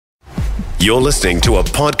You're listening to a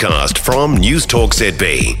podcast from News Talk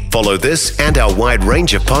ZB. Follow this and our wide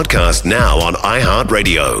range of podcasts now on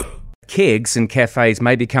iHeartRadio. Kegs in cafés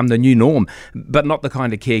may become the new norm, but not the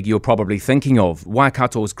kind of keg you're probably thinking of.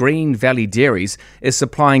 Waikato's Green Valley Dairies is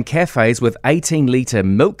supplying cafés with 18-litre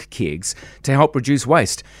milk kegs to help reduce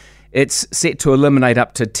waste. It's set to eliminate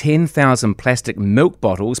up to 10,000 plastic milk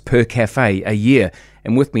bottles per cafe a year.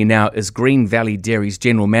 And with me now is Green Valley Dairies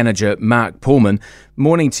General Manager Mark Pullman.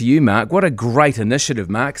 Morning to you, Mark. What a great initiative,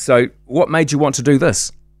 Mark. So what made you want to do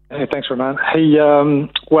this? Hey, thanks, Roman. Hey,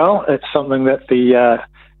 well, it's something that the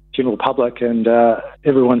general public and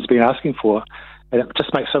everyone's been asking for. And it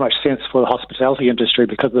just makes so much sense for the hospitality industry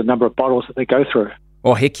because of the number of bottles that they go through.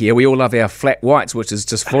 Oh, heck yeah, we all love our flat whites, which is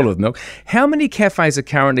just full of milk. How many cafes are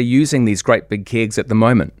currently using these great big kegs at the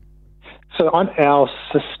moment? So on our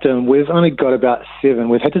system, we've only got about 7.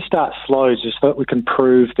 We've had to start slow just so that we can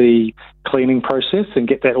prove the cleaning process and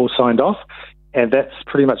get that all signed off. And that's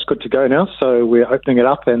pretty much good to go now. So we're opening it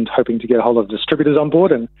up and hoping to get a whole lot of distributors on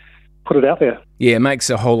board and put it out there. Yeah, it makes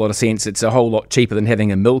a whole lot of sense. It's a whole lot cheaper than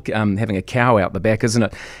having a cow out the back, isn't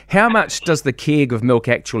it? How much does the keg of milk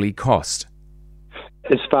actually cost?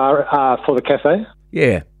 As far for the cafe?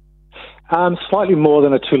 Yeah. Slightly more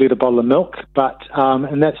than a 2-litre bottle of milk, but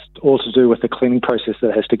and that's all to do with the cleaning process that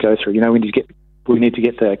it has to go through. You know, we need to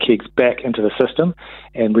get the kegs back into the system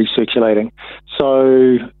and recirculating.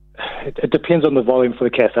 So it depends on the volume for the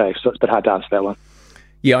cafe, so it's a bit hard to answer that one.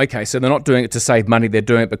 Yeah, okay, so they're not doing it to save money, they're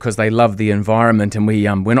doing it because they love the environment, and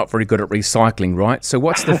we're not very good at recycling, right? So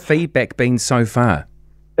what's the feedback been so far?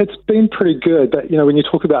 It's been pretty good, but, when you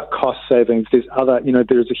talk about cost savings, there's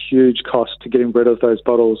a huge cost to getting rid of those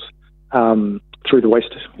bottles through the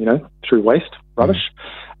waste, through waste, rubbish.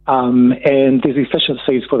 And there's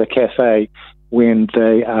efficiencies for the cafe when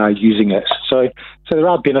they are using it. So there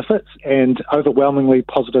are benefits and overwhelmingly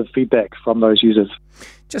positive feedback from those users.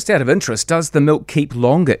 Just out of interest, does the milk keep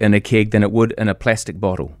longer in a keg than it would in a plastic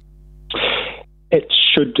bottle? It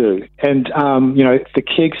should do. And, the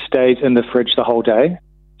keg stays in the fridge the whole day.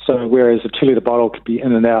 So whereas a 2-litre bottle could be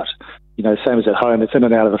in and out, same as at home, it's in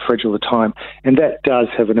and out of the fridge all the time. And that does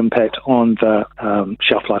have an impact on the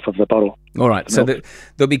shelf life of the bottle. All right, so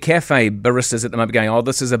there'll be cafe baristas at the moment going, oh,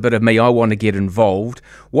 this is a bit of me, I want to get involved.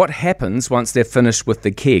 What happens once they're finished with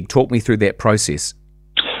the keg? Talk me through that process.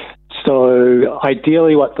 So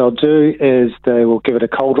ideally what they'll do is they will give it a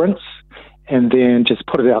cold rinse and then just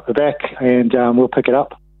put it out the back, and we'll pick it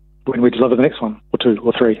up when we deliver the next one, or 2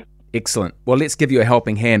 or 3. Excellent. Well, let's give you a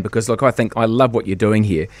helping hand because, look, I love what you're doing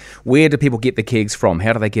here. Where do people get the kegs from?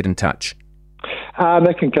 How do they get in touch?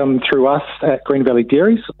 They can come through us at Green Valley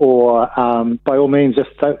Dairies, or by all means, if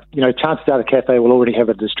chances are the cafe will already have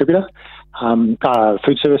a distributor,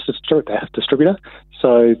 food service distributor,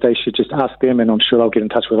 so they should just ask them, and I'm sure they'll get in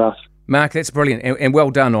touch with us. Mark, that's brilliant, and well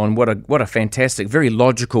done on what a fantastic, very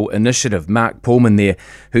logical initiative. Mark Pullman there,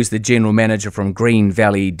 who's the General Manager from Green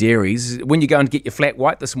Valley Dairies. When you go and get your flat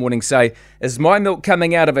white this morning, say, is my milk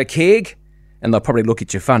coming out of a keg? And they'll probably look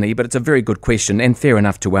at you funny, but it's a very good question and fair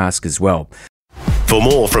enough to ask as well. For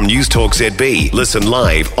more from News Talk ZB, listen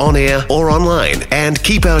live, on air or online, and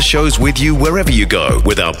keep our shows with you wherever you go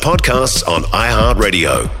with our podcasts on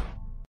iHeartRadio.